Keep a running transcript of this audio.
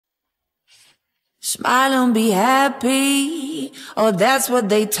Smile and be happy, oh that's what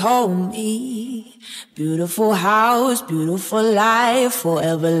they told me. Beautiful house, beautiful life,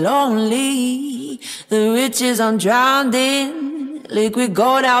 forever lonely. The riches I'm drowned in, liquid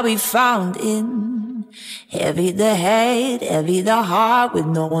gold I'll be found in. Heavy the head, heavy the heart, with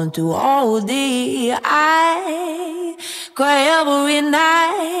no one to hold it. I cry every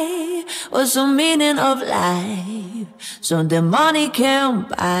night, what's the meaning of life? Something money can't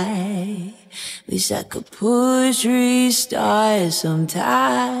buy. Wish I could push restart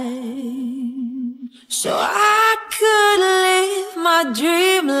sometime, so I could live my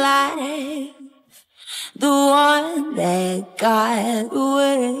dream life, the one that got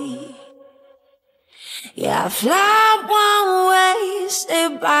away. Yeah, I fly one way, say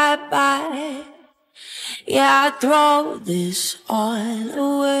bye-bye. Yeah, I throw this all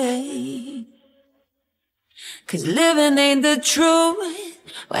away, 'cause living ain't the truth.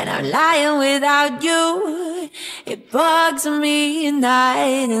 When I'm lying without you, it bugs me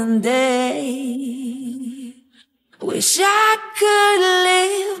night and day. Wish I could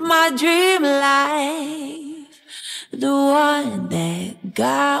live my dream life, the one that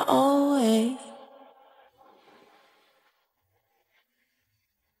got away.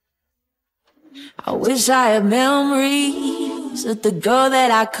 I wish I had memories of the girl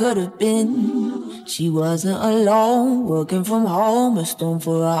that I could have been. She wasn't alone, working from home, a stone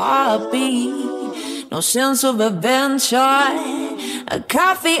for a heartbeat. No sense of adventure, a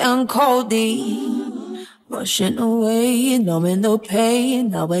coffee and codeine. Rushing away, numbing the pain,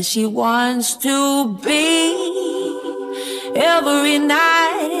 not where she wants to be. Every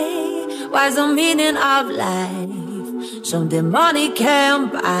night, why's the meaning of life? Something money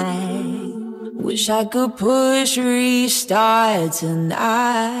can't buy. Wish I could push restart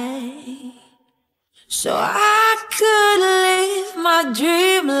tonight, so I could live my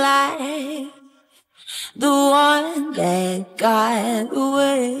dream life, the one that got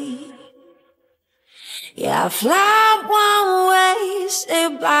away. Yeah, I fly one way, say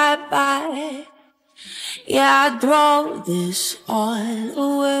bye-bye. Yeah, I throw this all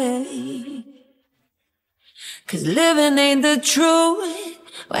away, 'cause living ain't the truth.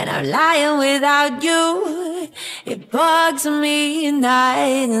 When I'm lying without you, it bugs me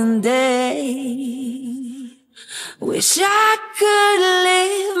night and day. Wish I could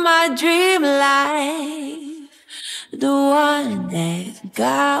live my dream life, the one that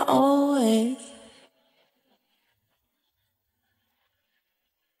got away,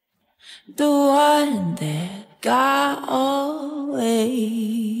 the one that got away.